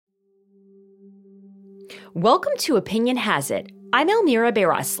Welcome to Opinion Has It. I'm Elmira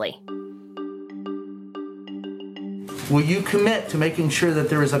Bayrosli. Will you commit to making sure that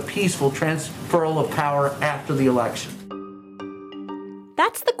there is a peaceful transferal of power after the election?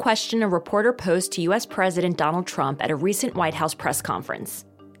 That's the question a reporter posed to U.S. President Donald Trump at a recent White House press conference.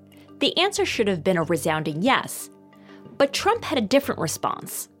 The answer should have been a resounding yes, but Trump had a different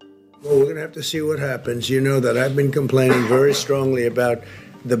response. Well, we're going to have to see what happens. You know that I've been complaining very strongly about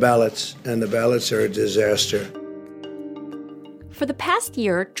the ballots, and the ballots are a disaster. For the past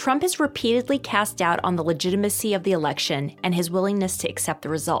year, Trump has repeatedly cast doubt on the legitimacy of the election and his willingness to accept the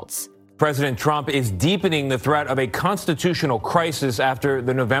results. President Trump is deepening the threat of a constitutional crisis after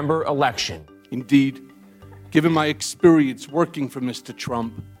the November election. Indeed, given my experience working for Mr.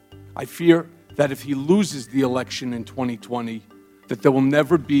 Trump, I fear that if he loses the election in 2020, that there will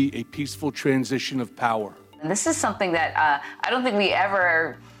never be a peaceful transition of power. And this is something that I don't think we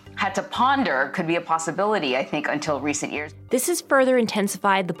ever had to ponder could be a possibility, I think, until recent years. This has further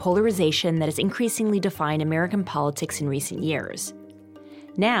intensified the polarization that has increasingly defined American politics in recent years.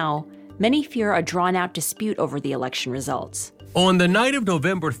 Now, many fear a drawn-out dispute over the election results. On the night of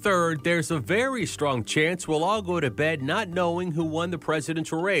November 3rd, there's a very strong chance we'll all go to bed not knowing who won the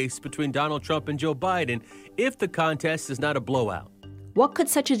presidential race between Donald Trump and Joe Biden if the contest is not a blowout. What could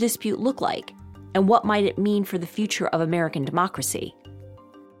such a dispute look like? And what might it mean for the future of American democracy?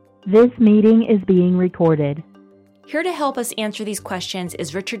 This meeting is being recorded. Here to help us answer these questions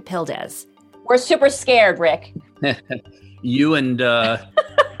is Richard Pildes. We're super scared, Rick. You and about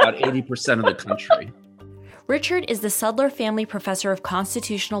 80% of the country. Richard is the Sudler Family Professor of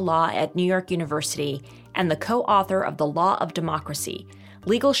Constitutional Law at New York University and the co-author of The Law of Democracy,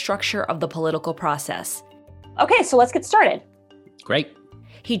 Legal Structure of the Political Process. Okay, so let's get started. Great.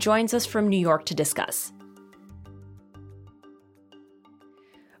 He joins us from New York to discuss.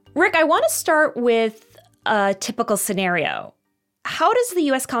 Rick, I want to start with a typical scenario. How does the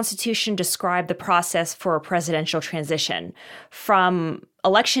U.S. Constitution describe the process for a presidential transition from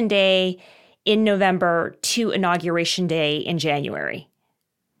Election Day in November to Inauguration Day in January?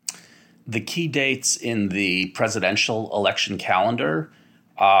 The key dates in the presidential election calendar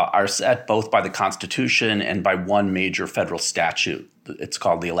are set both by the Constitution and by one major federal statute. It's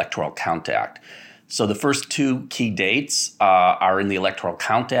called the Electoral Count Act. So the first two key dates are in the Electoral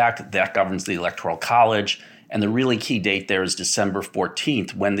Count Act. That governs the Electoral College. And the really key date there is December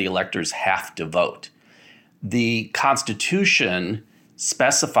 14th, when the electors have to vote. The Constitution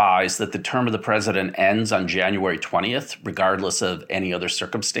specifies that the term of the president ends on January 20th, regardless of any other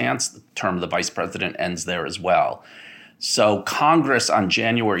circumstance. The term of the vice president ends there as well. So Congress on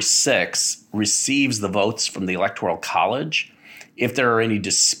January 6th receives the votes from the Electoral College. If there are any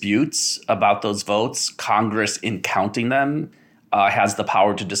disputes about those votes, Congress, in counting them, has the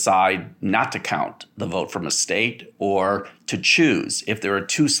power to decide not to count the vote from a state or to choose if there are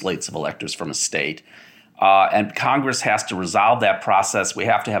two slates of electors from a state. And Congress has to resolve that process. We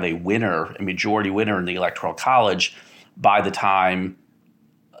have to have a winner, a majority winner in the Electoral College by the time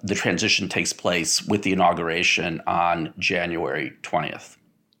the transition takes place with the inauguration on January 20th.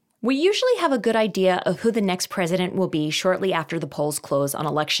 We usually have a good idea of who the next president will be shortly after the polls close on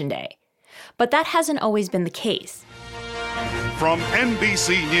Election Day. But that hasn't always been the case. From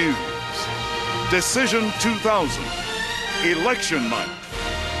NBC News, Decision 2000, Election Night.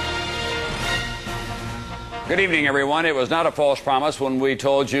 Good evening, everyone. It was not a false promise when we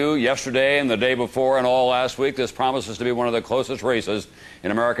told you yesterday and the day before and all last week this promises to be one of the closest races in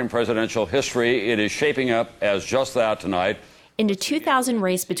American presidential history. It is shaping up as just that tonight. In the 2000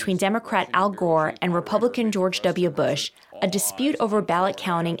 race between Democrat Al Gore and Republican George W. Bush, a dispute over ballot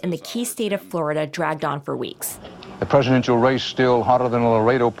counting in the key state of Florida dragged on for weeks. The presidential race still hotter than a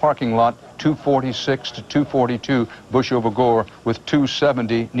Laredo parking lot, 246 to 242, Bush over Gore, with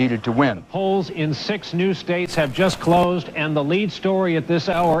 270 needed to win. Polls in 6 new states have just closed, and the lead story at this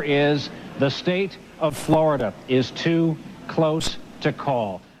hour is the state of Florida is too close to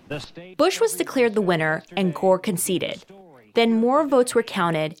call. Bush was declared the winner, and Gore conceded. Then more votes were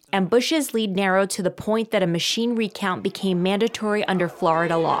counted, and Bush's lead narrowed to the point that a machine recount became mandatory under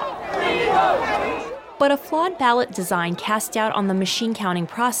Florida law. But a flawed ballot design cast doubt on the machine counting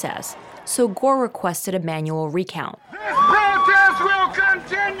process, so Gore requested a manual recount. This protest will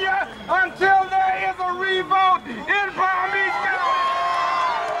continue until there is a revote in Palm Beach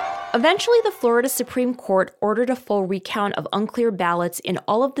County. Eventually, the Florida Supreme Court ordered a full recount of unclear ballots in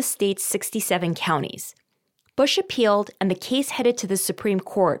all of the state's 67 counties. Bush appealed, and the case headed to the Supreme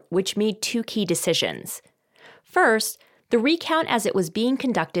Court, which made 2 key decisions. First, the recount as it was being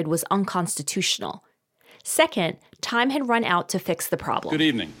conducted was unconstitutional. Second, time had run out to fix the problem. Good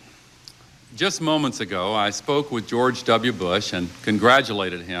evening. Just moments ago, I spoke with George W. Bush and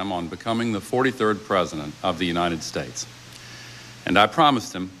congratulated him on becoming the 43rd President of the United States. And I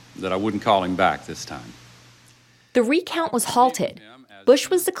promised him that I wouldn't call him back this time. The recount was halted. Bush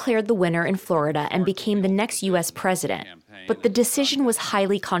was declared the winner in Florida and became the next U.S. president, but the decision was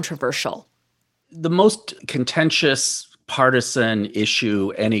highly controversial. The most contentious partisan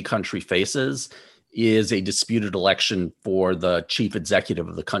issue any country faces is a disputed election for the chief executive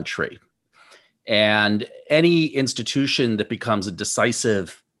of the country. And any institution that becomes a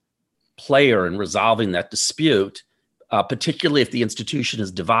decisive player in resolving that dispute, particularly if the institution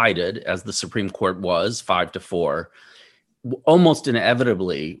is divided, as the Supreme Court was 5-4, almost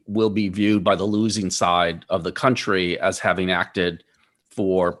inevitably will be viewed by the losing side of the country as having acted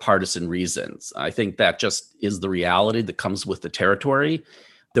for partisan reasons. I think that just is the reality that comes with the territory.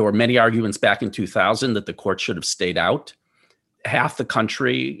 There were many arguments back in 2000 that the court should have stayed out. Half the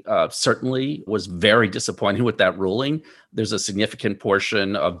country certainly was very disappointed with that ruling. There's a significant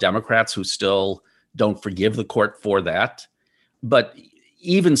portion of Democrats who still don't forgive the court for that. But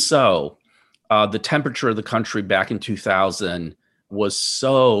even so, the temperature of the country back in 2000 was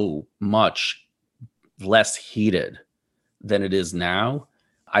so much less heated than it is now.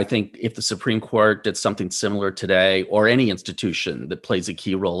 I think if the Supreme Court did something similar today, or any institution that plays a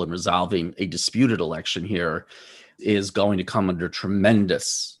key role in resolving a disputed election here, is going to come under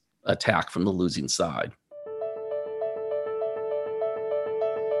tremendous attack from the losing side.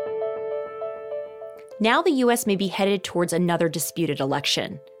 Now the U.S. may be headed towards another disputed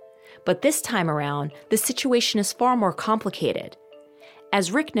election. But this time around, the situation is far more complicated.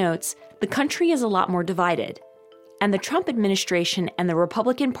 As Rick notes, the country is a lot more divided. And the Trump administration and the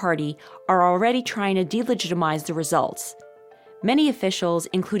Republican Party are already trying to delegitimize the results. Many officials,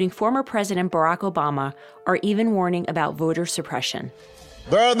 including former President Barack Obama, are even warning about voter suppression.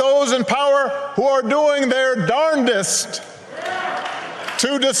 There are those in power who are doing their darndest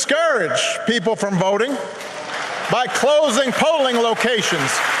to discourage people from voting by closing polling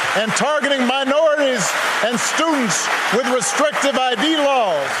locations and targeting minorities and students with restrictive ID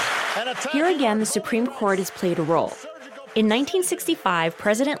laws. Here again, the Supreme Court has played a role. In 1965,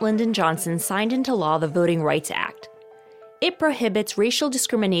 President Lyndon Johnson signed into law the Voting Rights Act. It prohibits racial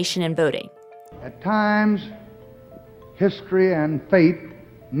discrimination in voting. At times, history and fate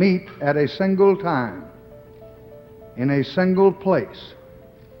meet at a single time, in a single place,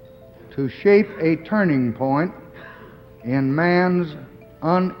 to shape a turning point in man's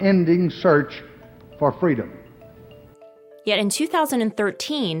unending search for freedom. Yet in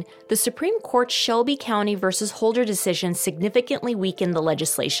 2013, the Supreme Court's Shelby County versus Holder decision significantly weakened the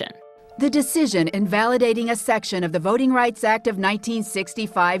legislation. The decision invalidating a section of the Voting Rights Act of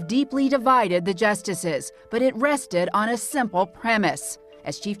 1965 deeply divided the justices, but it rested on a simple premise.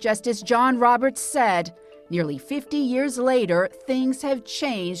 As Chief Justice John Roberts said, nearly 50 years later, things have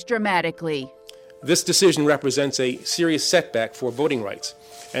changed dramatically. This decision represents a serious setback for voting rights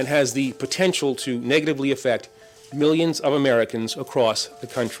and has the potential to negatively affect millions of Americans across the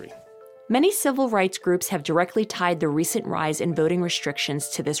country. Many civil rights groups have directly tied the recent rise in voting restrictions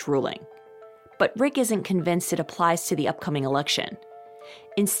to this ruling. But Rick isn't convinced it applies to the upcoming election.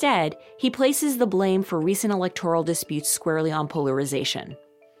 Instead, he places the blame for recent electoral disputes squarely on polarization.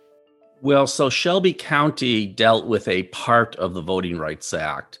 Well, so Shelby County dealt with a part of the Voting Rights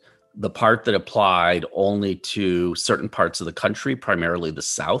Act, the part that applied only to certain parts of the country, primarily the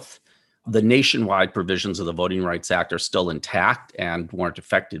South. The nationwide provisions of the Voting Rights Act are still intact and weren't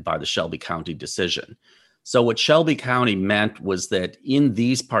affected by the Shelby County decision. So what Shelby County meant was that in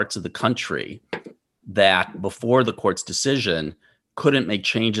these parts of the country that before the court's decision couldn't make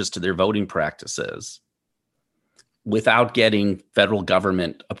changes to their voting practices without getting federal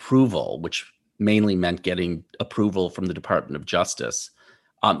government approval, which mainly meant getting approval from the Department of Justice,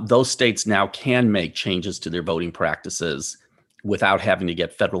 those states now can make changes to their voting practices without having to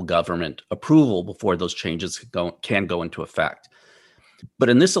get federal government approval before those changes can go into effect. But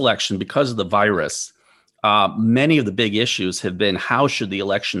in this election, because of the virus, many of the big issues have been how should the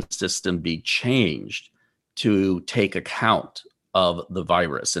election system be changed to take account of the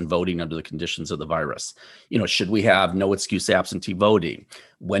virus and voting under the conditions of the virus. You know, should we have no excuse absentee voting?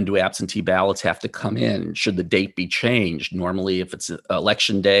 When do absentee ballots have to come in? Should the date be changed? Normally, if it's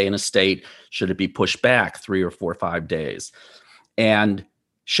election day in a state, should it be pushed back 3 or 4 or 5 days? And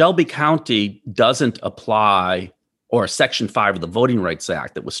Shelby County doesn't apply, or Section 5 of the Voting Rights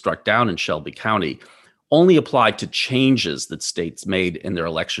Act that was struck down in Shelby County only applied to changes that states made in their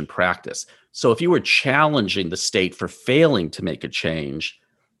election practice. So if you were challenging the state for failing to make a change,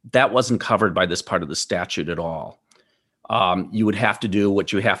 that wasn't covered by this part of the statute at all. you would have to do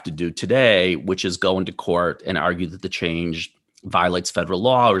what you have to do today, which is go into court and argue that the change violates federal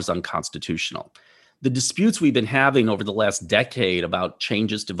law or is unconstitutional. The disputes we've been having over the last decade about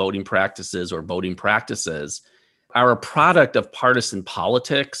changes to voting practices or voting practices are a product of partisan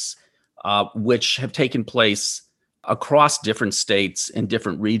politics, which have taken place across different states and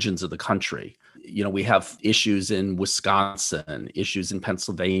different regions of the country. You know, we have issues in Wisconsin, issues in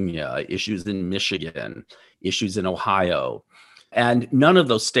Pennsylvania, issues in Michigan, issues in Ohio, and none of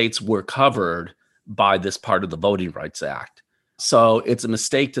those states were covered by this part of the Voting Rights Act. So it's a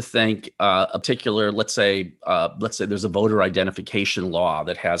mistake to think a particular, let's say there's a voter identification law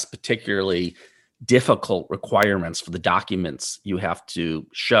that has particularly difficult requirements for the documents you have to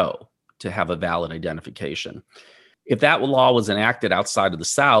show to have a valid identification. If that law was enacted outside of the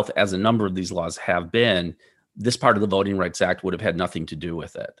South, as a number of these laws have been, this part of the Voting Rights Act would have had nothing to do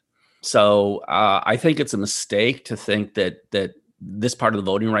with it. So I think it's a mistake to think that this part of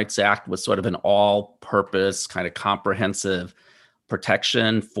the Voting Rights Act was sort of an all-purpose kind of comprehensive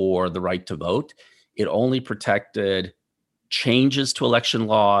protection for the right to vote. It only protected changes to election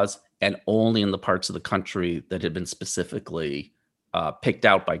laws and only in the parts of the country that had been specifically picked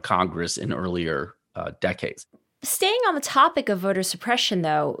out by Congress in earlier decades. Staying on the topic of voter suppression,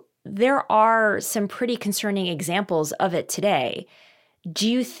 though, there are some pretty concerning examples of it today. Do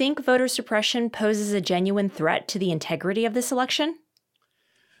you think voter suppression poses a genuine threat to the integrity of this election?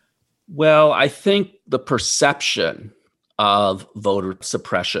 Well, I think the perception of voter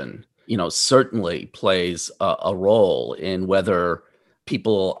suppression, certainly plays a role in whether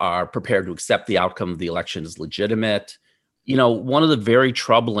people are prepared to accept the outcome of the election as legitimate. One of the very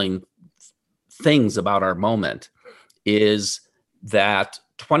troubling things about our moment is that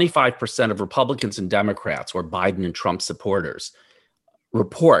 25% of Republicans and Democrats, or Biden and Trump supporters,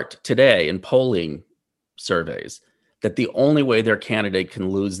 report today in polling surveys that the only way their candidate can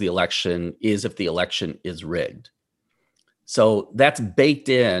lose the election is if the election is rigged. So that's baked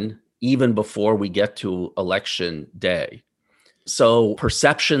in even before we get to election day. So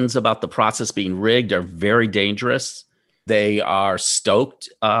perceptions about the process being rigged are very dangerous. They are stoked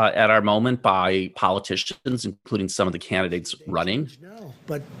at our moment by politicians, including some of the candidates running. No,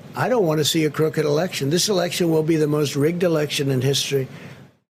 but I don't want to see a crooked election. This election will be the most rigged election in history.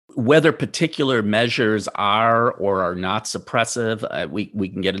 Whether particular measures are or are not suppressive, we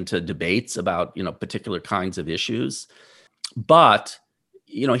can get into debates about particular kinds of issues. But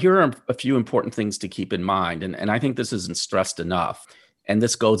here are a few important things to keep in mind, and I think this isn't stressed enough. And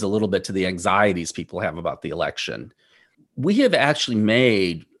this goes a little bit to the anxieties people have about the election. We have actually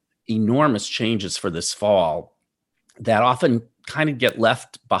made enormous changes for this fall that often kind of get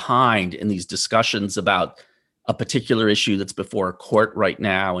left behind in these discussions about a particular issue that's before a court right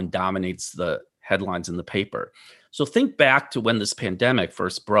now and dominates the headlines in the paper. So think back to when this pandemic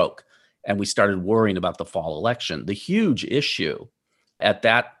first broke and we started worrying about the fall election. The huge issue at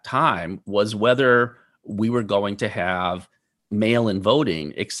that time was whether we were going to have mail-in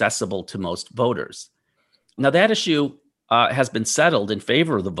voting accessible to most voters. Now, that issue has been settled in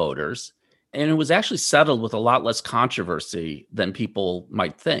favor of the voters, and it was actually settled with a lot less controversy than people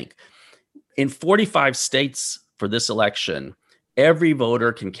might think. In 45 states for this election, every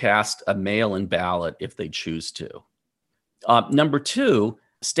voter can cast a mail-in ballot if they choose to. Number two,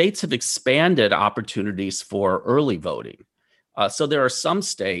 states have expanded opportunities for early voting. So there are some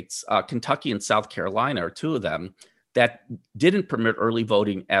states, Kentucky and South Carolina are two of them, that didn't permit early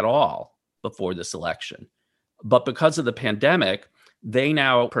voting at all before this election. But because of the pandemic, they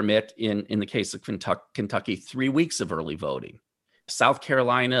now permit, in the case of Kentucky, 3 weeks of early voting. South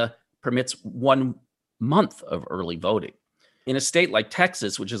Carolina permits 1 month of early voting. In a state like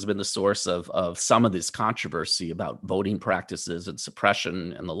Texas, which has been the source of some of this controversy about voting practices and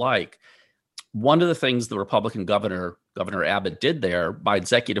suppression and the like, one of the things the Republican Governor Abbott did there by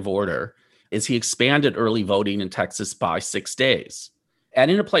executive order is he expanded early voting in Texas by 6 days. And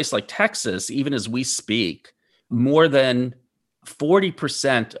in a place like Texas, even as we speak, more than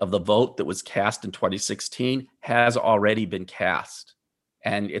 40% of the vote that was cast in 2016 has already been cast.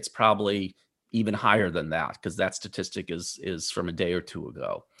 And it's probably even higher than that because that statistic is from a day or two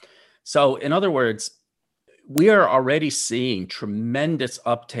ago. So in other words, we are already seeing tremendous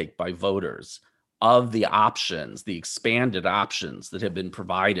uptake by voters of the options, the expanded options that have been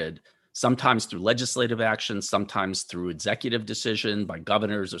provided, sometimes through legislative action, sometimes through executive decision by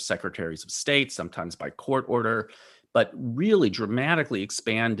governors or secretaries of state, sometimes by court order, but really dramatically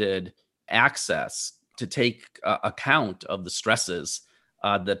expanded access to take account of the stresses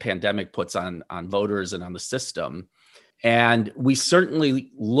the pandemic puts on voters and on the system. And we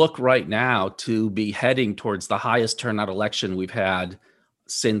certainly look right now to be heading towards the highest turnout election we've had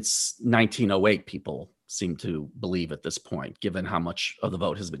since 1908, people seem to believe at this point, given how much of the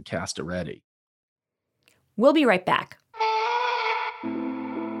vote has been cast already. We'll be right back.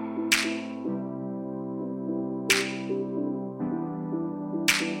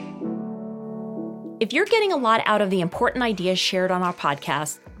 If you're getting a lot out of the important ideas shared on our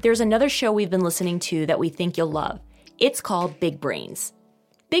podcast, there's another show we've been listening to that we think you'll love. It's called Big Brains.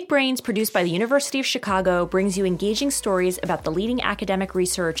 Big Brains, produced by the University of Chicago, brings you engaging stories about the leading academic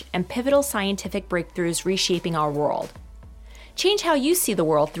research and pivotal scientific breakthroughs reshaping our world. Change how you see the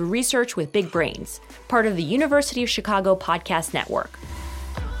world through research with Big Brains, part of the University of Chicago Podcast Network.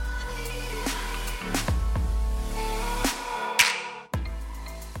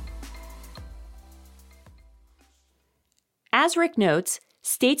 As Rick notes,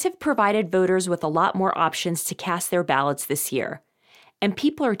 states have provided voters with a lot more options to cast their ballots this year, and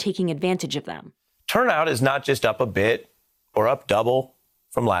people are taking advantage of them. Turnout is not just up a bit or up double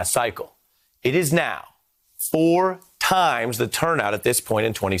from last cycle. It is now 4 times the turnout at this point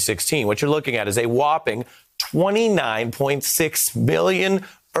in 2016. What you're looking at is a whopping 29.6 million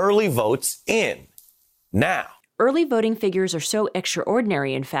early votes in now. Early voting figures are so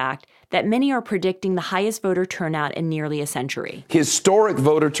extraordinary, in fact, that many are predicting the highest voter turnout in nearly a century. Historic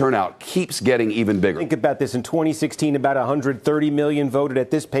voter turnout keeps getting even bigger. Think about this. In 2016, about 130 million voted.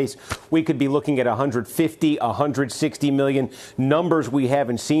 At this pace, we could be looking at 150, 160 million, numbers we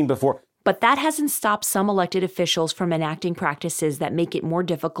haven't seen before. But that hasn't stopped some elected officials from enacting practices that make it more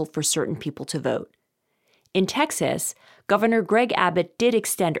difficult for certain people to vote. In Texas, Governor Greg Abbott did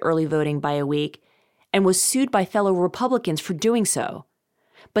extend early voting by a week and was sued by fellow Republicans for doing so.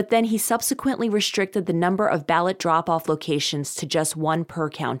 But then he subsequently restricted the number of ballot drop-off locations to just 1 per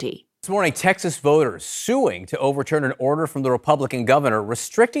county. This morning, Texas voters suing to overturn an order from the Republican governor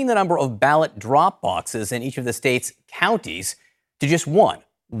restricting the number of ballot drop boxes in each of the state's counties to just 1.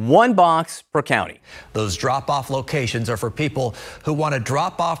 1 box per county. Those drop-off locations are for people who want to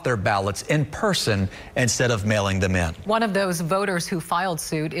drop off their ballots in person instead of mailing them in. One of those voters who filed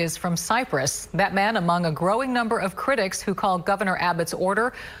suit is from Cyprus. That man among a growing number of critics who call Governor Abbott's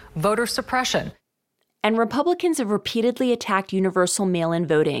order voter suppression. And Republicans have repeatedly attacked universal mail-in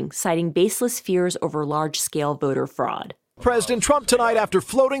voting, citing baseless fears over large-scale voter fraud. President Trump tonight, after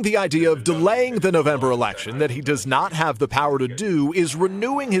floating the idea of delaying the November election that he does not have the power to do, is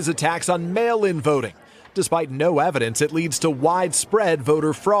renewing his attacks on mail-in voting. Despite no evidence, it leads to widespread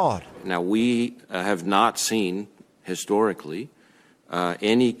voter fraud. Now, we have not seen historically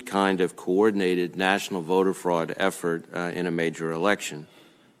any kind of coordinated national voter fraud effort in a major election,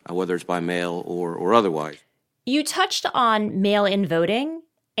 whether it's by mail or otherwise. You touched on mail-in voting,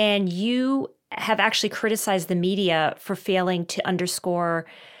 and you have actually criticized the media for failing to underscore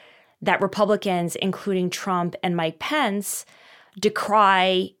that Republicans, including Trump and Mike Pence,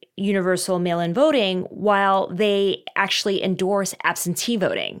 decry universal mail-in voting while they actually endorse absentee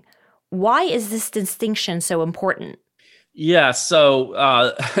voting. Why is this distinction so important? Yeah, so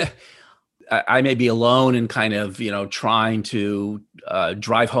I may be alone in kind of, trying to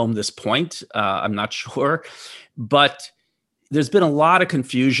drive home this point. I'm not sure. But there's been a lot of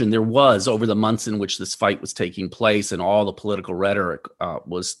confusion. There was over the months in which this fight was taking place and all the political rhetoric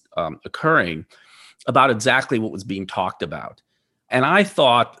was occurring about exactly what was being talked about. And I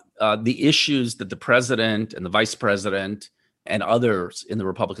thought the issues that the president and the vice president and others in the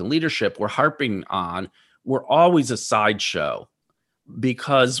Republican leadership were harping on were always a sideshow,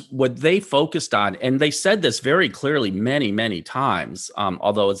 because what they focused on, and they said this very clearly many, many times,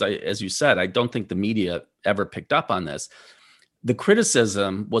 although as you said, I don't think the media ever picked up on this. The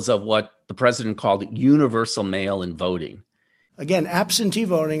criticism was of what the president called universal mail-in voting. Again, absentee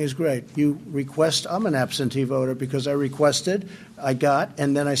voting is great. You request, I'm an absentee voter because I requested, I got,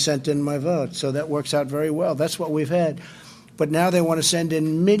 and then I sent in my vote. So that works out very well. That's what we've had. But now they want to send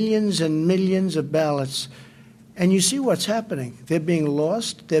in millions and millions of ballots. And you see what's happening. They're being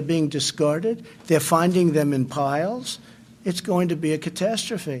lost. They're being discarded. They're finding them in piles. It's going to be a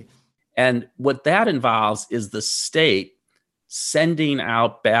catastrophe. And what that involves is the state sending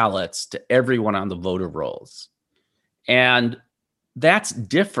out ballots to everyone on the voter rolls. And that's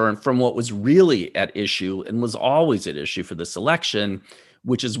different from what was really at issue and was always at issue for this election,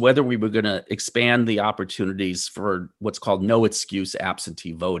 which is whether we were going to expand the opportunities for what's called no excuse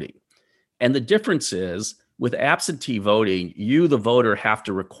absentee voting. And the difference is, with absentee voting, you, the voter, have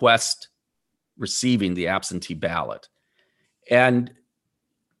to request receiving the absentee ballot. And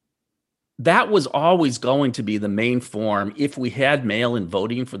that was always going to be the main form. If we had mail-in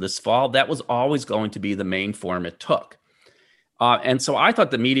voting for this fall, that was always going to be the main form it took. And so I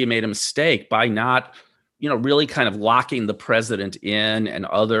thought the media made a mistake by not, really kind of locking the president in and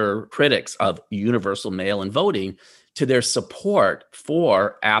other critics of universal mail-in voting to their support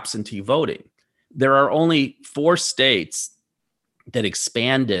for absentee voting. There are only 4 states that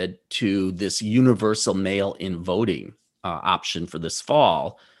expanded to this universal mail-in voting option for this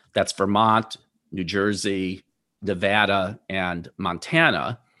fall. That's Vermont, New Jersey, Nevada, and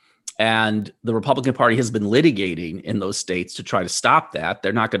Montana. And the Republican Party has been litigating in those states to try to stop that.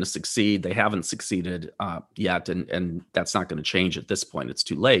 They're not going to succeed. They haven't succeeded yet, and that's not going to change at this point. It's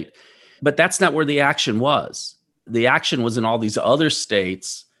too late. But that's not where the action was. The action was in all these other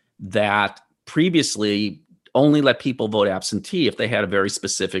states that previously only let people vote absentee if they had a very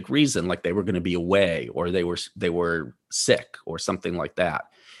specific reason, like they were going to be away or they were sick or something like that.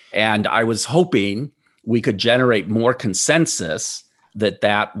 And I was hoping we could generate more consensus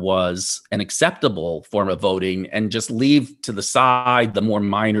that was an acceptable form of voting and just leave to the side the more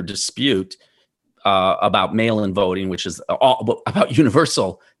minor dispute about mail-in voting, which is about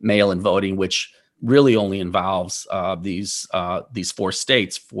universal mail-in voting, which really only involves these 4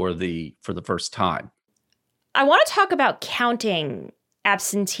 states for the first time. I want to talk about counting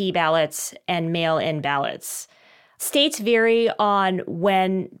absentee ballots and mail-in ballots. States vary on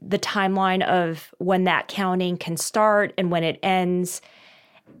when the timeline of when that counting can start and when it ends,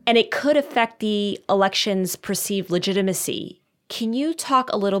 and it could affect the election's perceived legitimacy. Can you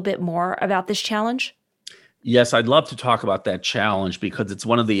talk a little bit more about this challenge? Yes, I'd love to talk about that challenge because it's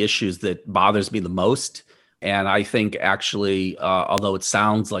one of the issues that bothers me the most. And I think actually, although it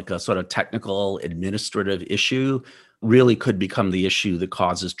sounds like a sort of technical administrative issue, really could become the issue that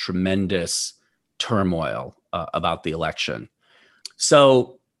causes tremendous turmoil about the election.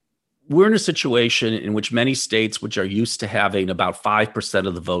 So we're in a situation in which many states, which are used to having about 5%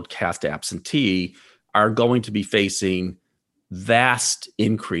 of the vote cast absentee, are going to be facing vast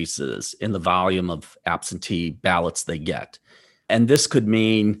increases in the volume of absentee ballots they get. And this could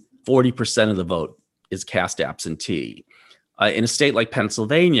mean 40% of the vote is cast absentee. In a state like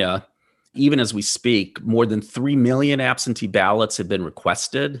Pennsylvania, even as we speak, more than 3 million absentee ballots have been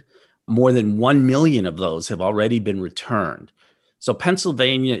requested. More than 1 million of those have already been returned. So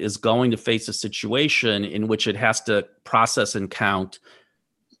Pennsylvania is going to face a situation in which it has to process and count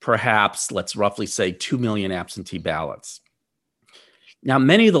perhaps, let's roughly say, 2 million absentee ballots. Now,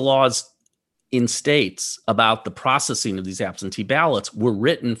 many of the laws in states about the processing of these absentee ballots were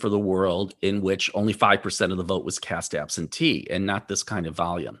written for the world in which only 5% of the vote was cast absentee and not this kind of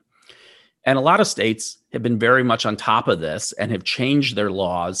volume. And a lot of states have been very much on top of this and have changed their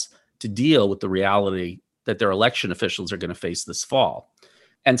laws to deal with the reality that their election officials are going to face this fall.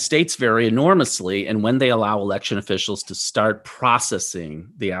 And states vary enormously in when they allow election officials to start processing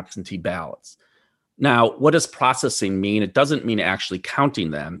the absentee ballots. Now, what does processing mean? It doesn't mean actually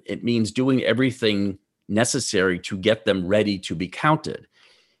counting them. It means doing everything necessary to get them ready to be counted.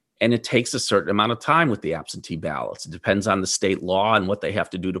 And it takes a certain amount of time with the absentee ballots. It depends on the state law and what they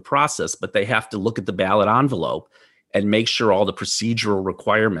have to do to process, but they have to look at the ballot envelope and make sure all the procedural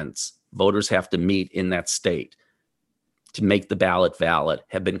requirements voters have to meet in that state to make the ballot valid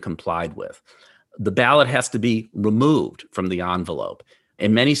have been complied with. The ballot has to be removed from the envelope.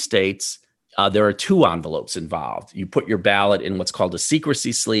 In many states, there are 2 envelopes involved. You put your ballot in what's called a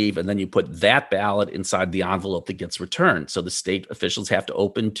secrecy sleeve, and then you put that ballot inside the envelope that gets returned. So the state officials have to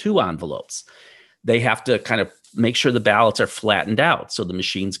open 2 envelopes. They have to kind of make sure the ballots are flattened out so the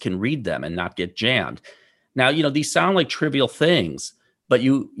machines can read them and not get jammed. Now, these sound like trivial things, but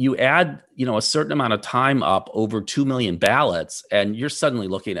you add, a certain amount of time up over 2 million ballots, and you're suddenly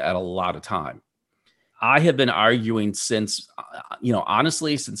looking at a lot of time. I have been arguing since,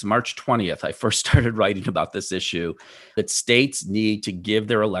 honestly, since March 20th, I first started writing about this issue, that states need to give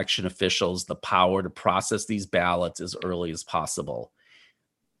their election officials the power to process these ballots as early as possible.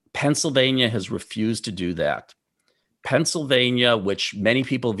 Pennsylvania has refused to do that. Pennsylvania, which many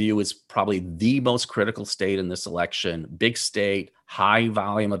people view as probably the most critical state in this election, big state, high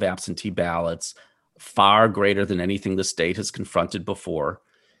volume of absentee ballots, far greater than anything the state has confronted before.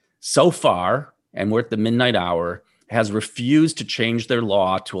 So far, and we're at the midnight hour, has refused to change their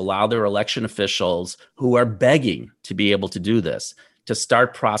law to allow their election officials who are begging to be able to do this, to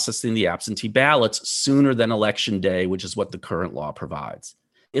start processing the absentee ballots sooner than Election Day, which is what the current law provides.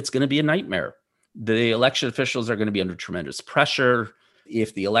 It's going to be a nightmare. The election officials are going to be under tremendous pressure.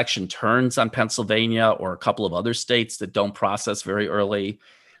 If the election turns on Pennsylvania or a couple of other states that don't process very early,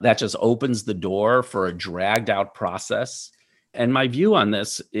 that just opens the door for a dragged out process. And my view on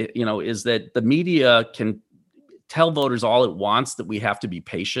this, is that the media can tell voters all it wants that we have to be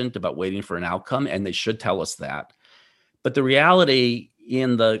patient about waiting for an outcome, and they should tell us that. But the reality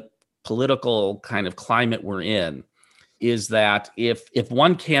in the political kind of climate we're in is that if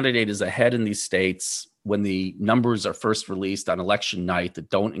one candidate is ahead in these states when the numbers are first released on election night that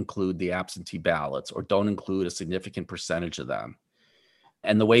don't include the absentee ballots or don't include a significant percentage of them,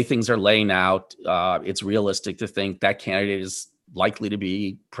 and the way things are laying out, it's realistic to think that candidate is likely to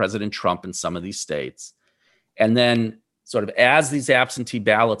be President Trump in some of these states. And then sort of as these absentee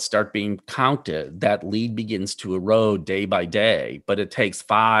ballots start being counted, that lead begins to erode day by day, but it takes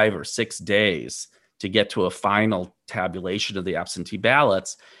 5 or 6 days to get to a final tabulation of the absentee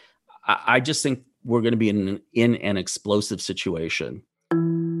ballots. I just think we're going to be in an explosive situation.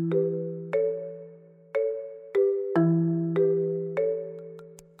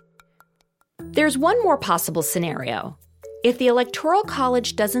 There's one more possible scenario. If the Electoral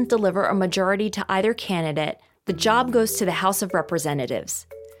College doesn't deliver a majority to either candidate, the job goes to the House of Representatives.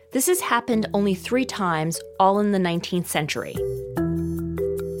 This has happened only 3 times, all in the 19th century.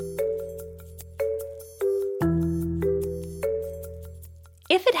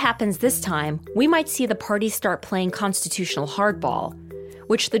 If it happens this time, we might see the parties start playing constitutional hardball,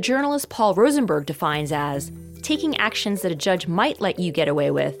 which the journalist Paul Rosenberg defines as taking actions that a judge might let you get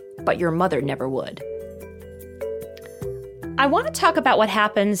away with, but your mother never would. I want to talk about what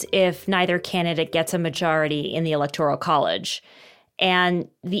happens if neither candidate gets a majority in the Electoral College, and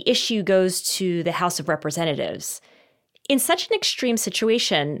the issue goes to the House of Representatives. In such an extreme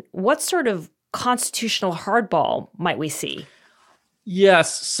situation, what sort of constitutional hardball might we see?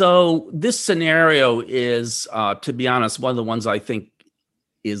 Yes. So this scenario is, to be honest, one of the ones I think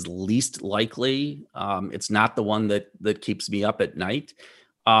is least likely. It's not the one that keeps me up at night.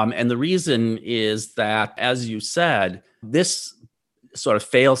 And the reason is that, as you said, this sort of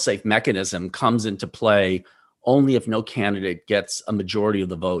fail-safe mechanism comes into play only if no candidate gets a majority of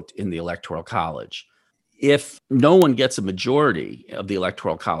the vote in the Electoral College. If no one gets a majority of the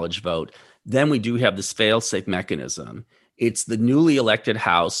Electoral College vote, then we do have this fail-safe mechanism. It's the newly elected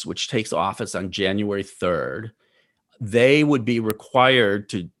House, which takes office on January 3rd. They would be required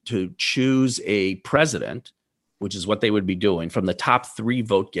to choose a president, which is what they would be doing, from the top 3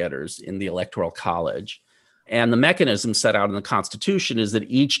 vote getters in the Electoral College. And the mechanism set out in the Constitution is that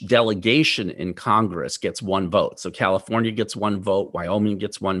each delegation in Congress gets 1 vote. So California gets 1 vote, Wyoming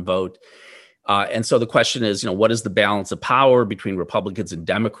gets 1 vote. And so the question is, what is the balance of power between Republicans and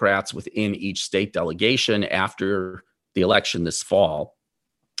Democrats within each state delegation after the election this fall?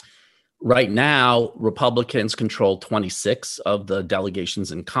 Right now, Republicans control 26 of the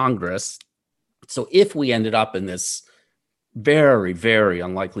delegations in Congress. So if we ended up in this very, very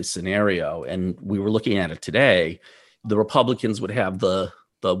unlikely scenario, and we were looking at it today, the Republicans would have the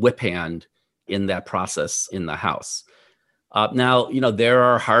whip hand in that process in the House. Now, there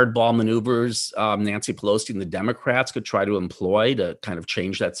are hardball maneuvers Nancy Pelosi and the Democrats could try to employ to kind of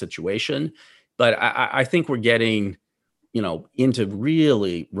change that situation. But I think we're getting, into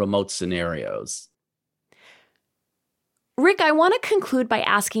really remote scenarios. Rick, I want to conclude by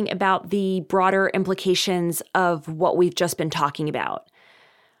asking about the broader implications of what we've just been talking about.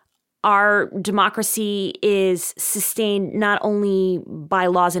 Our democracy is sustained not only by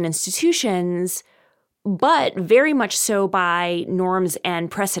laws and institutions, but very much so by norms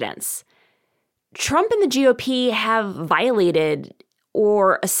and precedents. Trump and the GOP have violated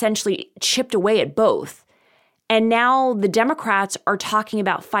or essentially chipped away at both. And now the Democrats are talking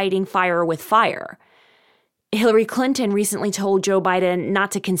about fighting fire with fire. Hillary Clinton recently told Joe Biden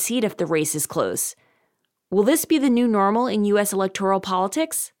not to concede if the race is close. Will this be the new normal in U.S. electoral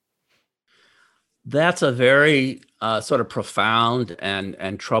politics? That's a very sort of profound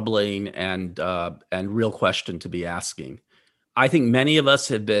and troubling and real question to be asking. I think many of us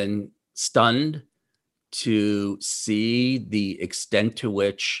have been stunned to see the extent to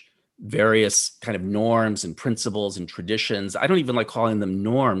which various kind of norms and principles and traditions, I don't even like calling them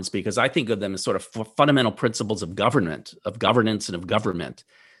norms because I think of them as sort of fundamental principles of governance and of government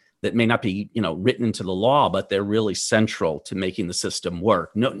that may not be, written into the law, but they're really central to making the system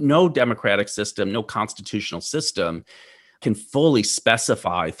work. No democratic system, no constitutional system can fully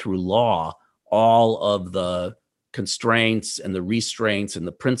specify through law all of the constraints and the restraints and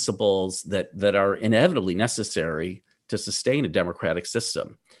the principles that are inevitably necessary to sustain a democratic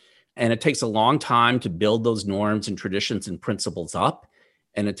system. And it takes a long time to build those norms and traditions and principles up.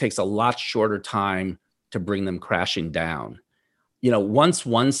 And it takes a lot shorter time to bring them crashing down. Once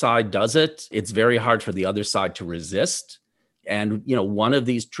one side does it, it's very hard for the other side to resist. And, one of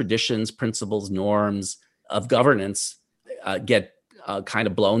these traditions, principles, norms of governance get kind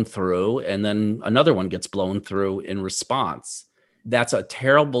of blown through, and then another one gets blown through in response. That's a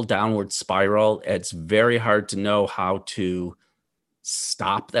terrible downward spiral. It's very hard to know how to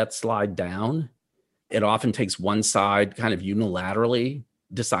stop that slide down. It often takes one side kind of unilaterally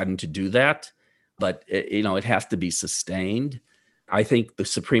deciding to do that, but it has to be sustained. I think the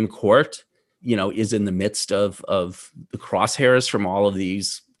Supreme Court, is in the midst of the crosshairs from all of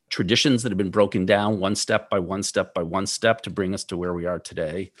these traditions that have been broken down one step by one step by one step to bring us to where we are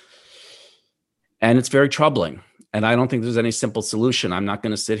today. And it's very troubling. And I don't think there's any simple solution. I'm not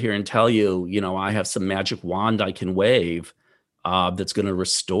going to sit here and tell you, I have some magic wand I can wave that's going to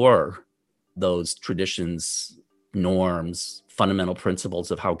restore those traditions, norms, fundamental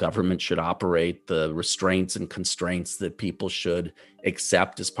principles of how government should operate, the restraints and constraints that people should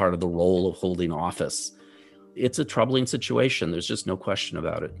accept as part of the role of holding office. It's a troubling situation. There's just no question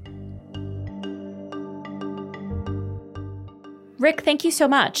about it. Rick, thank you so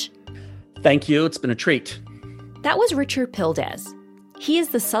much. Thank you. It's been a treat. That was Richard Pildes. He is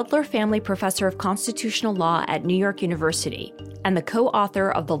the Sudler Family Professor of Constitutional Law at New York University and the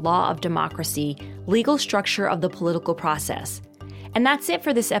co-author of The Law of Democracy, Legal Structure of the Political Process. And that's it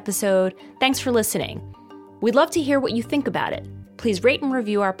for this episode. Thanks for listening. We'd love to hear what you think about it. Please rate and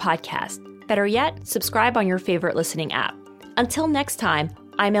review our podcast. Better yet, subscribe on your favorite listening app. Until next time,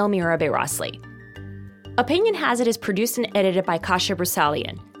 I'm Elmira Beyrosli. Opinion Has It is produced and edited by Kasia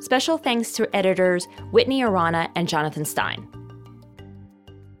Broussalian. Special thanks to editors Whitney Arana and Jonathan Stein.